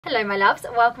Hello my loves,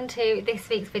 welcome to this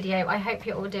week's video. I hope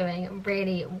you're all doing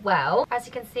really well. As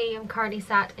you can see, I'm currently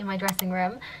sat in my dressing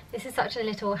room. This is such a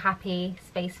little happy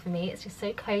space for me. It's just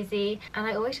so cozy and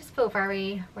I always just feel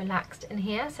very relaxed in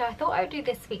here. So I thought I would do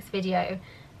this week's video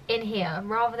in here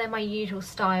rather than my usual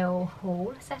style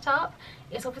haul setup.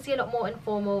 It's obviously a lot more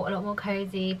informal, a lot more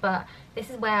cozy, but this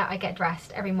is where I get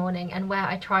dressed every morning and where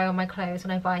I try on my clothes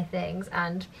when I buy things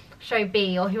and show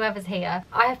B or whoever's here.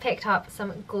 I have picked up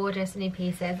some gorgeous new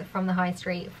pieces from the high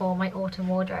street for my autumn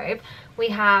wardrobe. We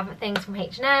have things from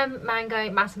H&M,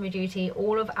 Mango, Massimo, DUTTI,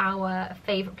 all of our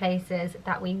favourite places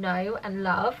that we know and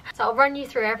love. So I'll run you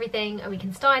through everything and we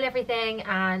can style everything,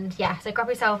 and yeah, so grab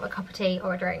yourself a cup of tea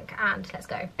or a drink and let's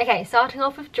go. Okay, starting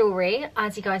off with jewellery.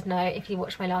 As you guys know, if you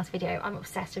watched my last video, I'm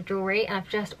obsessed with jewellery and I've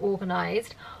just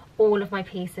organised all of my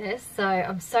pieces, so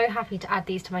I'm so happy to add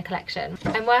these to my collection.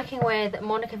 I'm working with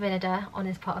Vinader on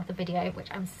this part of the video, which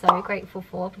I'm so grateful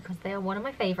for because they are one of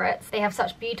my favourites. They have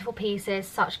such beautiful pieces,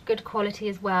 such good quality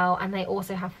as well, and they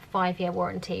also have a 5-year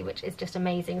warranty, which is just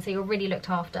amazing, so you're really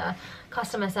looked after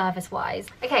customer service wise.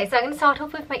 Okay, so I'm going to start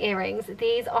off with my earrings.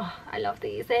 These, oh, I love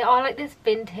these. They are like this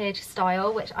vintage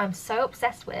style, which I'm so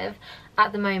obsessed with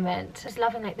at the moment. Just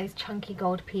loving like those chunky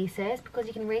gold pieces because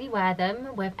you can really wear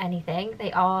them with anything.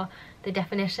 They are the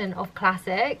definition of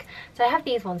classic. So I have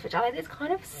these ones which are like this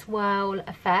kind of swirl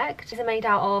effect. These are made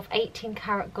out of 18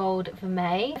 karat gold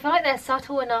vermeil. I feel like they're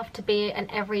subtle enough to be an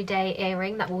everyday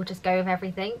earring that will just go with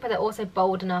everything, but they're also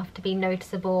bold enough to be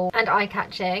noticeable and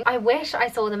eye-catching. I wish I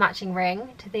saw the matching ring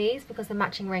to these because the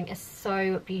matching ring is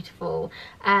so beautiful.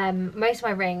 Most of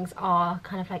my rings are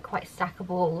kind of like quite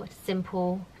stackable,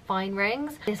 simple fine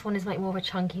rings. This one is like more of a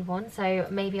chunky one, so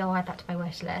maybe I'll add that to my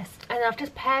wish list. And I've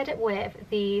just paired it with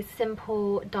these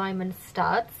simple diamond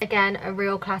studs. Again, a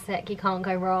real classic, you can't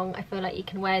go wrong. I feel like you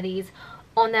can wear these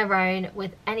on their own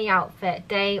with any outfit,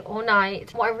 day or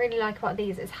night. What I really like about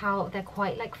these is how they're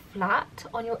quite like flat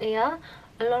on your ear.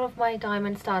 A lot of my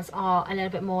diamond studs are a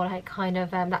little bit more like kind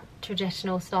of that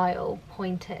traditional style,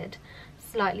 pointed,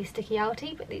 slightly sticky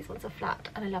outy, but these ones are flat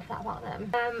and I love that about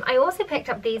them. I also picked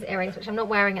up these earrings, which I'm not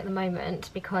wearing at the moment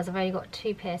because I've only got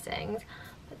 2 piercings,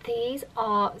 but these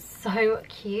are so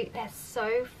cute. They're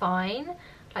so fine.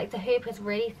 Like the hoop is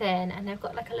really thin and they've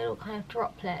got like a little kind of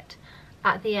droplet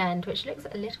at the end, which looks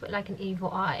a little bit like an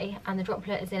evil eye, and the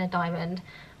droplet is in a diamond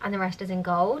and the rest is in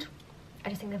gold. I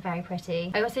just think they're very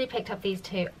pretty. I also picked up these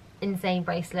 2 insane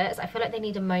bracelets. I feel like they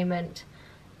need a moment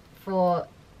for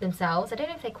themselves. I don't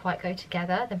know if they quite go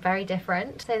together. They're very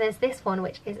different. So there's this one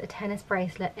which is a tennis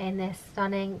bracelet in this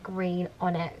stunning green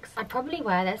onyx. I'd probably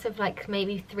wear this with like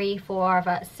maybe 3-4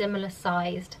 other similar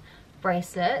sized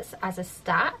bracelets as a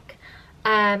stack.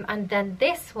 And then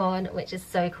this one, which is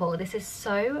so cool. This is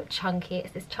so chunky.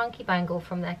 It's this chunky bangle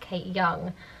from their Kate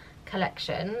Young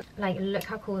collection. Like, look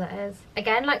how cool that is.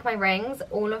 Again, like my rings,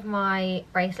 all of my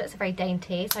bracelets are very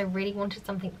dainty, so I really wanted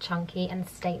something chunky and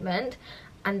statement,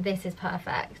 and this is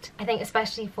perfect. I think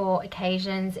especially for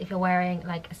occasions, if you're wearing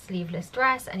like a sleeveless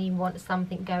dress and you want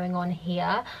something going on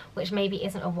here which maybe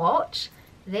isn't a watch,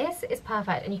 this is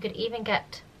perfect. And you could even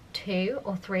get 2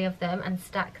 or 3 of them and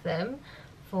stack them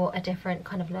for a different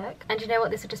kind of look. And you know what,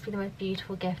 this would just be the most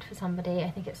beautiful gift for somebody.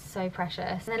 I think it's so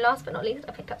precious. And then last but not least,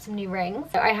 I picked up some new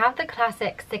rings. So I have the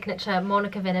classic signature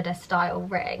Monica Vinader style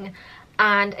ring,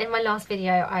 and in my last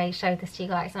video I showed this to you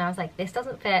guys and I was like, this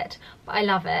doesn't fit, but I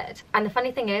love it. And the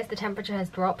funny thing is the temperature has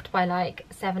dropped by like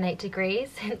 7-8 degrees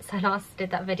since I last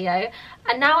did that video,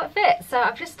 and now it fits. So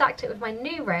I've just stacked it with my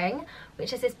new ring,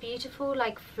 which is this beautiful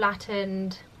like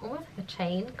flattened, almost like a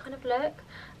chain kind of look.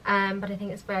 But I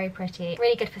think it's very pretty,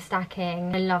 really good for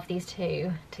stacking. I love these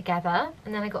 2 together.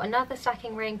 And then I got another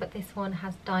stacking ring, but this one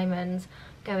has diamonds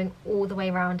going all the way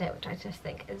around it, which I just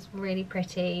think is really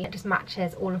pretty. It just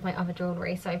matches all of my other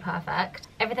jewellery so perfect.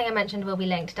 Everything I mentioned will be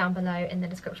linked down below in the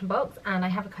description box, and I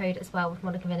have a code as well with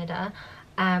Monica Vinader,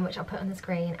 which I'll put on the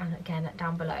screen and again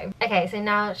down below. Okay, so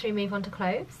now should we move on to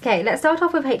clothes? Okay, let's start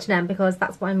off with H&M because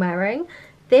that's what I'm wearing.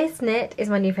 This knit is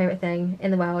my new favourite thing in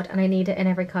the world and I need it in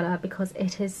every colour because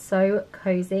it is so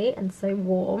cosy and so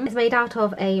warm. It's made out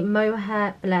of a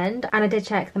mohair blend, and I did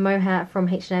check, the mohair from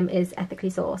H&M is ethically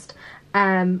sourced.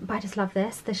 But I just love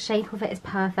this. The shape of it is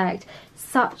perfect.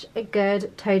 Such a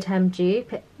good totem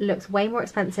dupe. It looks way more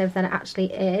expensive than it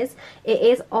actually is. It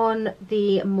is on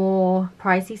the more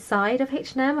pricey side of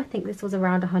H&M. I think this was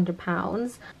around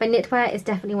 £100. But knitwear is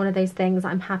definitely one of those things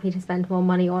I'm happy to spend more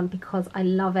money on because I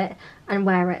love it and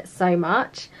wear it so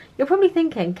much. You're probably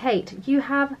thinking, Kate, you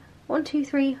have 1, 2,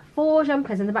 3, 4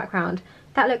 jumpers in the background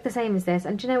that look the same as this.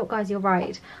 And do you know what, guys, you're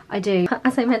right, I do.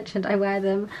 As I mentioned, I wear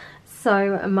them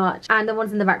so much, and the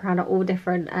ones in the background are all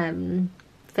different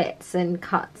fits and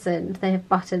cuts, and they have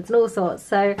buttons and all sorts.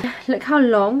 So look how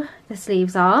long the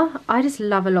sleeves are. I just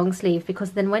love a long sleeve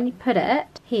because then when you put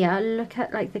it here, look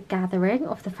at like the gathering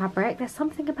of the fabric. There's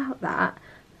something about that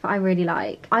I really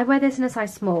like. I wear this in a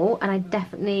size small, and I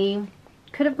definitely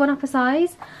could have gone up a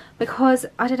size because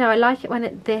I don't know, I like it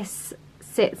when this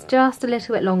sits just a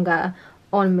little bit longer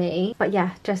on me. But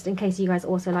yeah, just in case you guys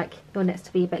also like your knits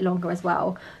to be a bit longer as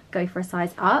well, go for a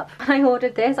size up. When I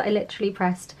ordered this, I literally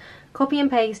pressed copy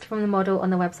and paste from the model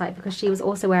on the website because she was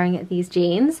also wearing these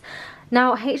jeans.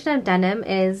 Now H&M denim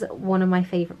is one of my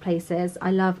favourite places.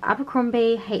 I love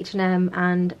Abercrombie, H&M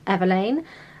and Everlane.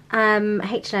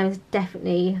 H&M is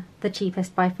definitely the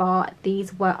cheapest by far.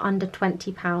 These were under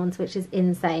 £20, which is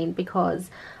insane because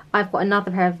I've got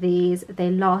another pair of these. They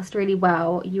last really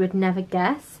well. You would never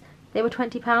guess they were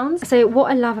 £20. So what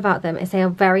I love about them is they are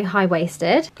very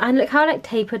high-waisted, and look how like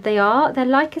tapered they are. They're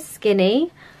like a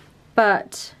skinny,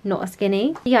 but not a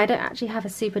skinny. Yeah, I don't actually have a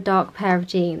super dark pair of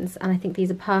jeans, and I think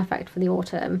these are perfect for the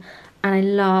autumn. And I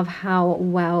love how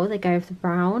well they go with the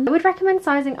brown. I would recommend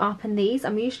sizing up in these.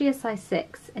 I'm usually a size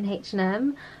 6 in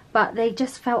H&M, but they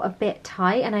just felt a bit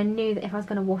tight, and I knew that if I was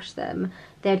going to wash them,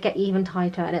 they'd get even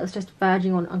tighter, and it was just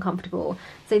verging on uncomfortable.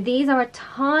 So these are a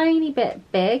tiny bit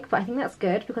big, but I think that's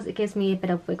good because it gives me a bit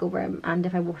of wiggle room, and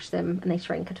if I wash them and they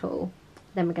shrink at all,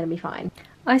 then we're going to be fine.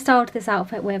 I styled this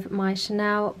outfit with my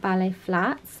Chanel ballet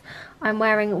flats. I'm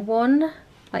wearing one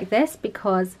like this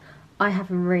because I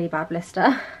have a really bad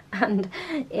blister and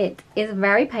it is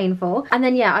very painful. And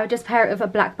then yeah, I would just pair it with a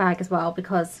black bag as well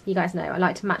because you guys know I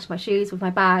like to match my shoes with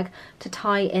my bag to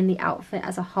tie in the outfit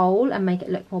as a whole and make it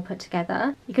look more put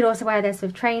together. You could also wear this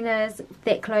with trainers,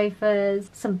 thick loafers,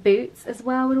 some boots as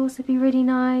well would also be really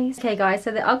nice. Okay guys,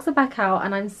 so the Uggs are back out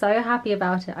and I'm so happy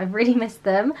about it. I've really missed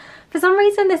them. For some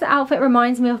reason this outfit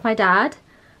reminds me of my dad.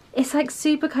 It's like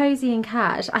super cozy and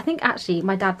cash. I think actually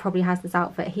my dad probably has this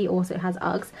outfit. He also has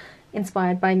Uggs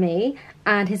inspired by me,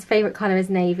 and his favourite colour is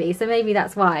navy, so maybe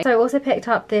that's why. So I also picked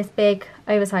up this big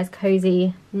oversized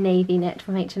cozy navy knit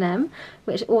from H&M,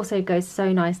 which also goes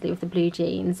so nicely with the blue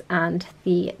jeans and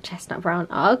the chestnut brown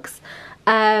Uggs.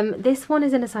 This one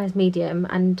is in a size medium,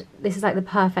 and this is like the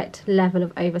perfect level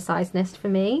of oversizedness for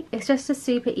me. It's just a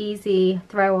super easy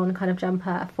throw on kind of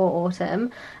jumper for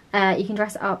autumn. You can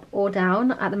dress it up or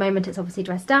down. At the moment it's obviously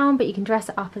dressed down, but you can dress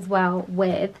it up as well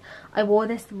with, I wore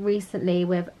this recently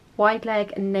with wide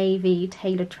leg navy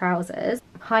tailored trousers,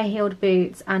 high heeled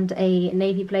boots and a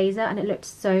navy blazer, and it looked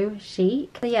so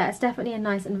chic. So yeah, it's definitely a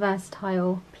nice and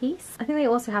versatile piece. I think they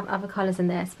also have other colours in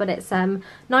this, but it's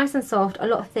nice and soft, a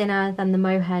lot thinner than the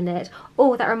mohair knit.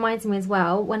 Oh, that reminds me as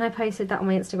well, when I posted that on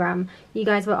my Instagram, you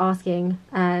guys were asking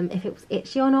if it was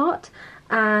itchy or not,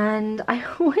 and I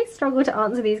always struggle to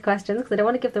answer these questions because I don't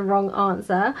want to give the wrong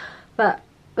answer, but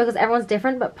because everyone's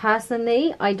different, but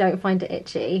personally I don't find it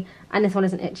itchy, and this one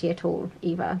isn't itchy at all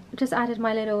either. Just added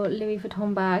my little Louis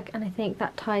Vuitton bag, and I think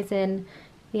that ties in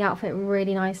the outfit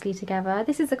really nicely together.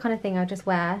 This is the kind of thing I just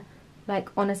wear like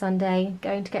on a Sunday,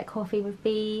 going to get coffee with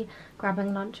B,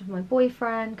 grabbing lunch with my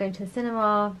boyfriend, going to the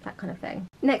cinema, that kind of thing.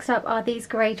 Next up are these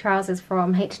grey trousers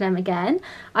from H&M again.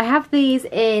 I have these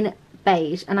in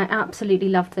beige and I absolutely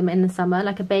loved them in the summer,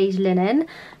 like a beige linen,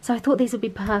 so I thought these would be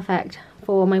perfect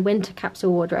for my winter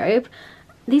capsule wardrobe.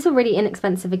 These are really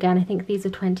inexpensive again, I think these are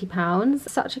 £20.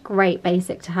 Such a great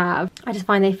basic to have. I just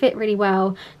find they fit really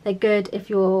well. They're good if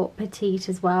you're petite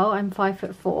as well. I'm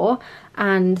 5'4",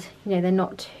 and you know, they're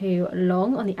not too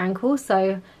long on the ankle,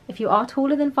 so if you are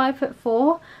taller than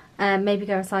 5'4", maybe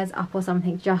go a size up or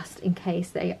something just in case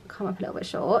they come up a little bit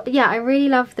short. But yeah, I really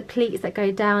love the pleats that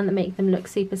go down that make them look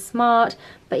super smart,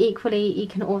 but equally you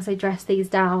can also dress these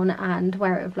down and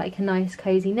wear it with like a nice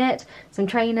cozy knit, some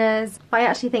trainers. I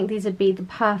actually think these would be the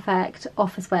perfect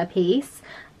office wear piece.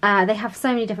 They have so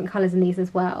many different colours in these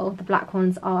as well. The black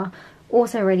ones are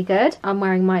also really good. I'm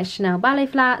wearing my Chanel ballet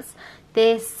flats.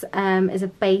 This is a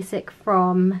basic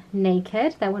from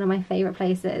Naked. They're one of my favourite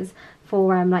places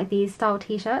for like these style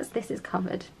t-shirts. This is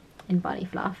covered in bunny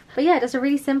fluff. But yeah, just a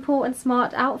really simple and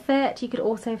smart outfit. You could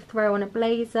also throw on a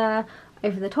blazer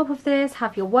over the top of this,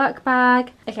 have your work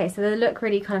bag. Okay, so the look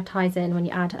really kind of ties in when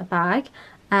you add a bag.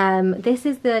 This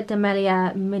is the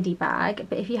D'Amelia midi bag,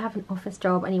 but if you have an office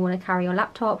job and you want to carry your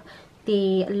laptop,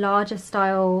 the larger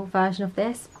style version of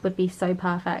this would be so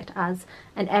perfect as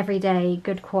an everyday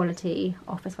good quality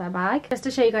office wear bag. Just to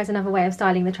show you guys another way of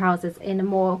styling the trousers in a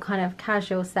more kind of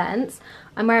casual sense,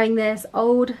 I'm wearing this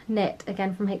old knit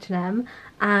again from H&M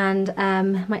and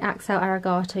my Axel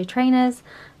Arigato trainers,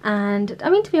 and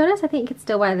I mean, to be honest, I think you could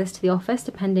still wear this to the office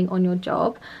depending on your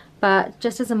job, but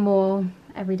just as a more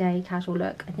everyday casual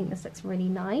look, I think this looks really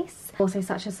nice. Also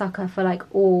such a sucker for like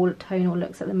all tonal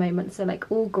looks at the moment, so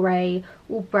like all grey,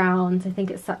 all browns. I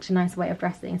think it's such a nice way of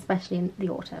dressing, especially in the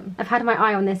autumn. I've had my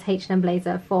eye on this H&M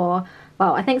blazer for,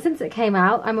 well, I think since it came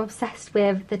out. I'm obsessed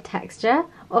with the texture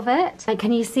of it. Like,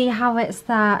 can you see how it's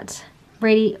that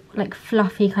really like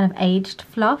fluffy kind of aged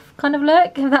fluff kind of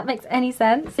look, if that makes any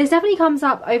sense? This definitely comes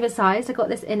up oversized. I got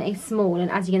this in a small,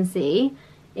 and as you can see,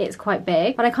 it's quite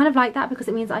big, but I kind of like that because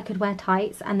it means I could wear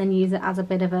tights and then use it as a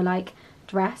bit of a like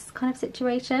dress kind of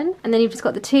situation. And then you've just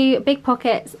got the two big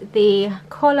pockets, the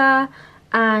collar,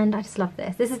 and I just love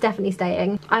this. This is definitely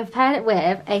staying. I've paired it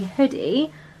with a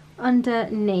hoodie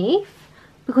underneath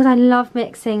because I love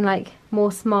mixing like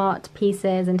more smart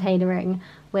pieces and tailoring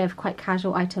with quite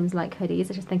casual items like hoodies.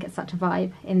 I just think it's such a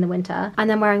vibe in the winter. And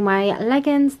then wearing my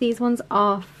leggings. These ones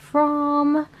are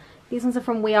from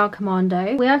We Are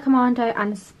Commando. We Are Commando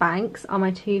and Spanx are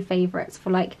my two favourites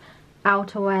for like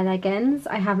outerwear leggings.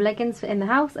 I have leggings for in the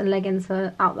house and leggings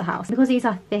for out the house. Because these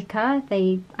are thicker,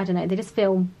 I don't know, they just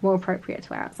feel more appropriate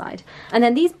to wear outside. And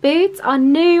then these boots are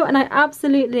new and I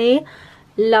absolutely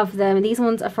love them. These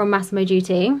ones are from Massimo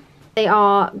Dutti. They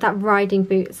are that riding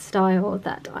boot style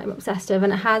that I'm obsessed with,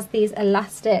 and it has these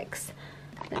elastics.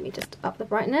 Let me just up the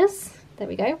brightness. There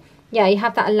we go. Yeah, you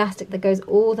have that elastic that goes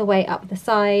all the way up the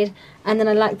side, and then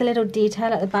I like the little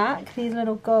detail at the back, these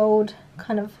little gold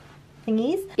kind of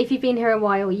thingies. If you've been here a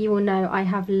while, you will know I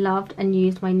have loved and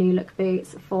used my New Look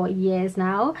boots for years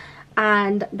now,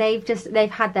 and they've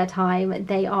had their time.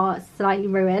 They are slightly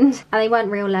ruined and they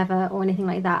weren't real leather or anything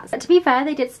like that. But to be fair,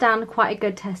 they did stand quite a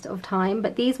good test of time.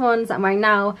 But these ones that I'm wearing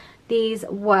now, these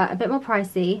were a bit more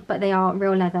pricey, but they are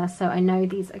real leather, so I know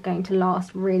these are going to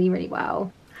last really, really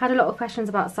well. Had a lot of questions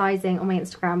about sizing on my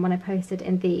Instagram when I posted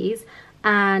in these,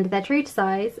 and they're true to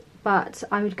size, but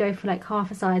I would go for like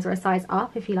half a size or a size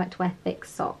up if you like to wear thick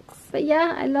socks. But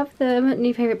yeah, I love them.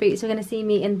 New favourite boots. You're going to see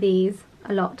me in these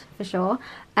a lot for sure.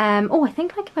 Oh, I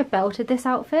think like if I belted this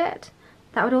outfit,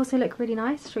 that would also look really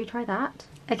nice. Should we try that?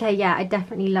 Okay, yeah, I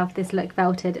definitely love this look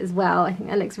belted as well. I think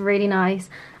that looks really nice.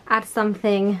 Add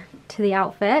something to the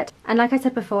outfit. And like I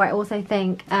said before, I also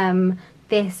think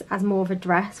this as more of a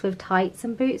dress with tights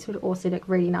and boots would also look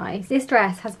really nice. This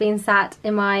dress has been sat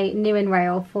in my new in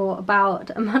rail for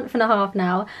about a month and a half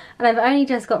now, and I've only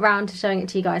just got round to showing it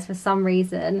to you guys for some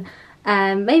reason.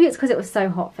 Maybe it's because it was so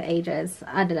hot for ages,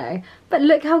 I don't know. But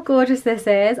look how gorgeous this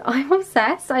is. I'm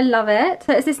obsessed, I love it.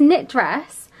 So it's this knit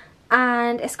dress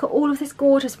and it's got all of this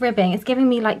gorgeous ribbing. It's giving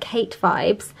me like Kate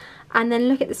vibes. And then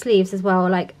look at the sleeves as well,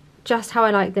 like just how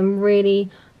I like them, really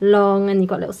long, and you've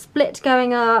got a little split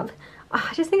going up. Oh,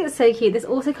 I just think it's so cute. This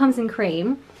also comes in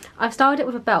cream. I've styled it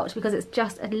with a belt because it's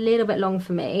just a little bit long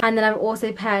for me. And then I've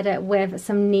also paired it with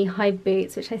some knee-high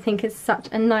boots, which I think is such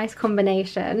a nice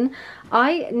combination.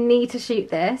 I need to shoot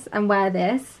this and wear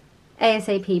this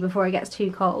ASAP before it gets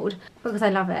too cold because I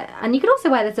love it. And you could also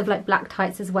wear this with like black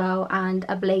tights as well and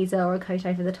a blazer or a coat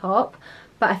over the top.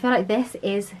 But I feel like this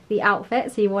is the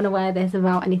outfit, so you want to wear this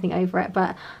without anything over it.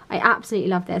 But I absolutely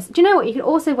love this. Do you know what? You could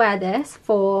also wear this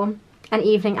for an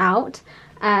evening out.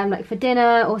 Like for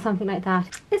dinner or something like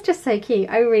that. It's just so cute.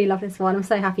 I really love this one. I'm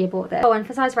so happy I bought this. Oh, and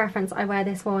for size reference, I wear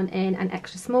this one in an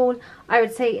extra small. I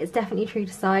would say it's definitely true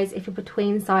to size. If you're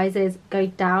between sizes, go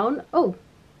down. Oh,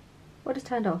 what just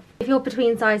turned off? If you're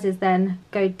between sizes, then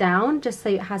go down, just so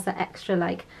it has that extra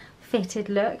like fitted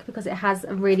look, because it has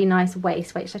a really nice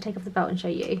waist. Wait, should I take off the belt and show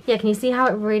you? Yeah, can you see how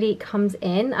it really comes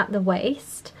in at the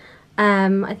waist?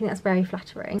 I think that's very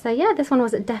flattering. So yeah, this one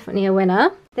was definitely a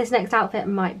winner. This next outfit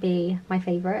might be my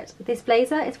favourite. This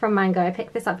blazer is from Mango. I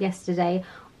picked this up yesterday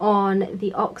on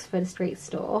the Oxford Street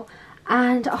store.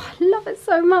 And oh, I love it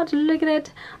so much. Look at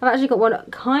it. I've actually got one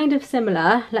kind of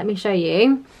similar. Let me show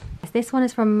you. This one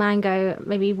is from Mango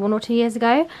maybe 1 or 2 years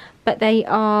ago. But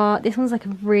this one's like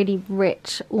a really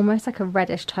rich, almost like a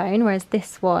reddish tone. Whereas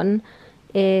this one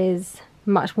is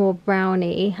much more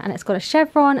browny, and it's got a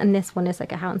chevron, and this one is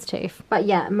like a houndstooth. But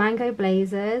yeah, Mango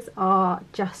blazers are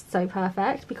just so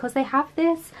perfect because they have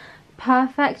this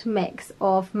perfect mix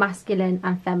of masculine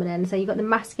and feminine. So you've got the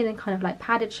masculine kind of like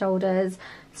padded shoulders,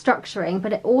 structuring,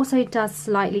 but it also does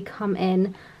slightly come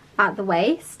in at the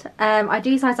waist. I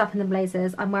do size up in the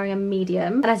blazers. I'm wearing a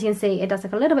medium, and as you can see, it does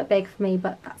look a little bit big for me,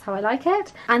 but that's how I like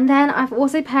it. And then I've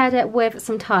also paired it with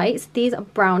some tights. These are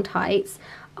brown tights.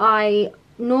 I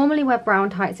normally wear brown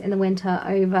tights in the winter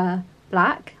over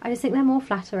black. I just think they're more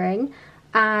flattering,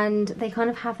 and they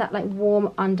kind of have that like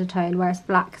warm undertone, whereas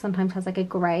black sometimes has like a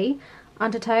grey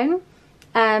undertone.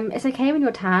 It's okay when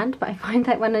you're tanned, but I find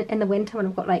that when in the winter, when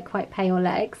I've got like quite pale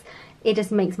legs, it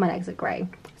just makes my legs look grey.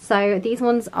 So these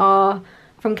ones are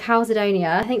from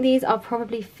Calzedonia. I think these are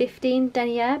probably 15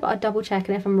 denier, but I'll double check,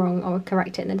 and if I'm wrong I'll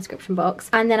correct it in the description box.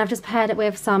 And then I've just paired it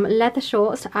with some leather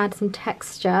shorts to add some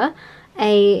texture,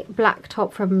 a black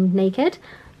top from Naked,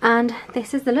 and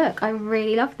this is the look. I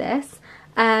really love this.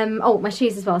 Oh, my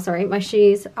shoes as well, sorry. My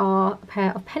shoes are a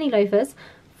pair of penny loafers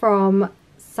from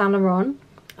Saint Laurent.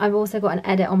 I've also got an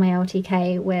edit on my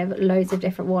LTK with loads of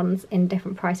different ones in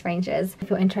different price ranges if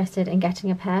you're interested in getting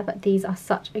a pair, but these are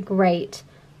such a great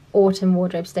autumn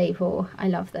wardrobe staple. I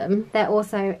love them. They're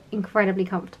also incredibly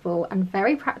comfortable and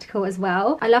very practical as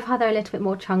well. I love how they're a little bit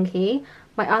more chunky.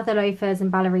 My other loafers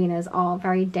and ballerinas are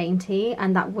very dainty,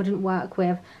 and that wouldn't work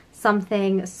with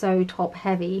something so top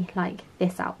heavy like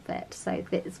this outfit, so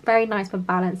it's very nice for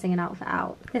balancing an outfit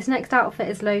out. This next outfit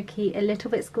is low-key a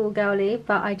little bit schoolgirly,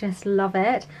 but I just love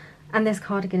it, and this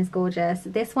cardigan is gorgeous.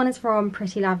 This one is from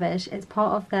Pretty Lavish. It's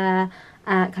part of their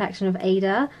collection of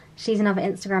Ada. She's another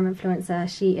Instagram influencer.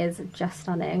 She is just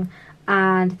stunning,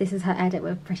 and this is her edit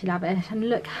with Pretty Lavish, and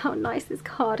look how nice this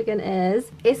cardigan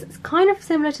is. It's kind of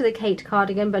similar to the Kate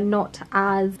cardigan, but not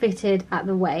as fitted at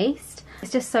the waist.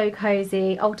 It's just so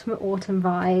cozy, ultimate autumn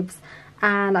vibes,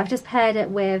 and I've just paired it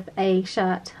with a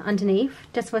shirt underneath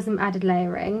just for some added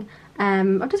layering.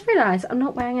 I've just realised I'm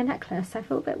not wearing a necklace. I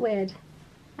feel a bit weird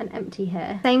and empty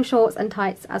here. Same shorts and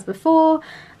tights as before,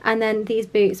 and then these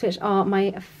boots, which are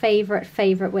my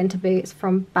favourite winter boots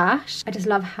from Bash. I just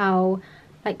love how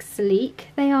like sleek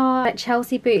they are, like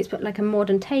Chelsea boots but like a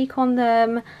modern take on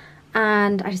them,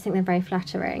 and I just think they're very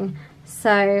flattering.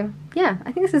 So yeah,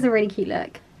 I think this is a really cute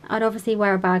look. I'd obviously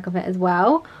wear a bag of it as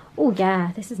well. Oh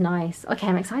yeah, this is nice. Okay,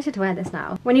 I'm excited to wear this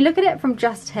now. When you look at it from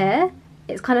just here,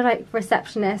 it's kind of like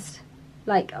receptionist,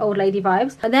 like old lady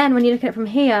vibes. But then when you look at it from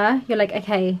here, you're like,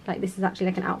 okay, like this is actually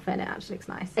like an outfit and it actually looks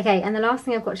nice. Okay, and the last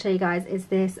thing I've got to show you guys is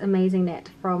this amazing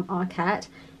knit from Arquette.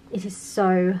 It is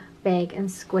so big and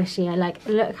squishy. I like,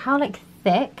 look how like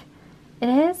thick it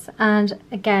is, and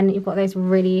again you've got those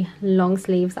really long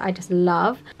sleeves that I just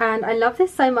love, and I love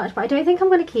this so much, but I don't think I'm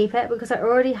going to keep it because I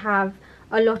already have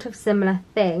a lot of similar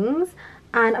things,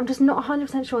 and I'm just not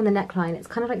 100% sure on the neckline. It's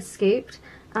kind of like scooped,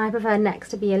 and I prefer necks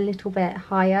to be a little bit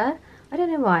higher. I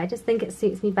don't know why, I just think it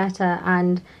suits me better,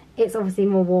 and it's obviously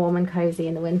more warm and cozy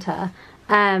in the winter.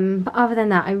 But other than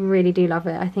that, I really do love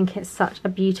it. I think it's such a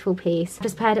beautiful piece. I've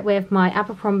just paired it with my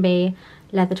Abercrombie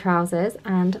leather trousers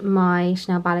and my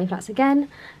Chanel ballet flats again,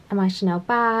 and my Chanel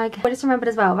bag. I just remembered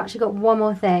as well, I've actually got one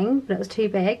more thing, but it was too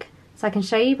big, so I can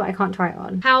show you, but I can't try it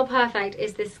on. How perfect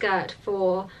is this skirt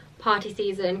for party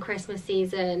season, Christmas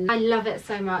season? I love it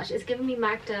so much. It's giving me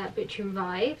Magda Butrym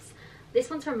vibes. This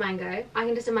one's from Mango. I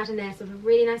can just imagine this with a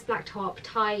really nice black top,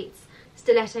 tights,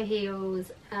 stiletto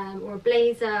heels, or a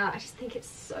blazer. I just think it's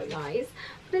so nice,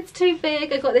 but it's too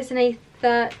big. I got this in a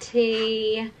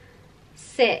 36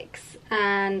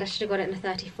 and I should have got it in a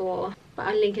 34, but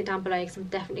I'll link it down below because I'm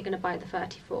definitely going to buy the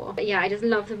 34. But yeah, I just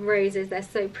love the roses. They're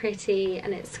so pretty,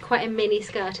 and it's quite a mini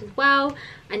skirt as well,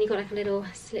 and you've got like a little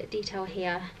slit detail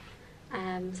here.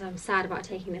 So I'm sad about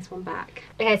taking this one back.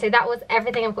 Okay, so that was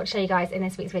everything I've got to show you guys in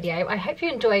this week's video. I hope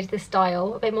you enjoyed this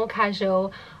style, a bit more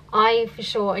casual. I for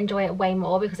sure enjoy it way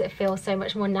more because it feels so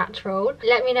much more natural.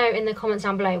 Let me know in the comments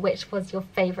down below which was your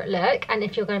favourite look, and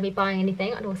if you're going to be buying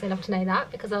anything, I'd also love to know that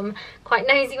because I'm quite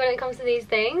nosy when it comes to these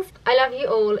things. I love you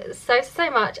all so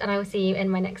much, and I will see you in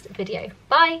my next video.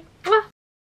 Bye! Mwah!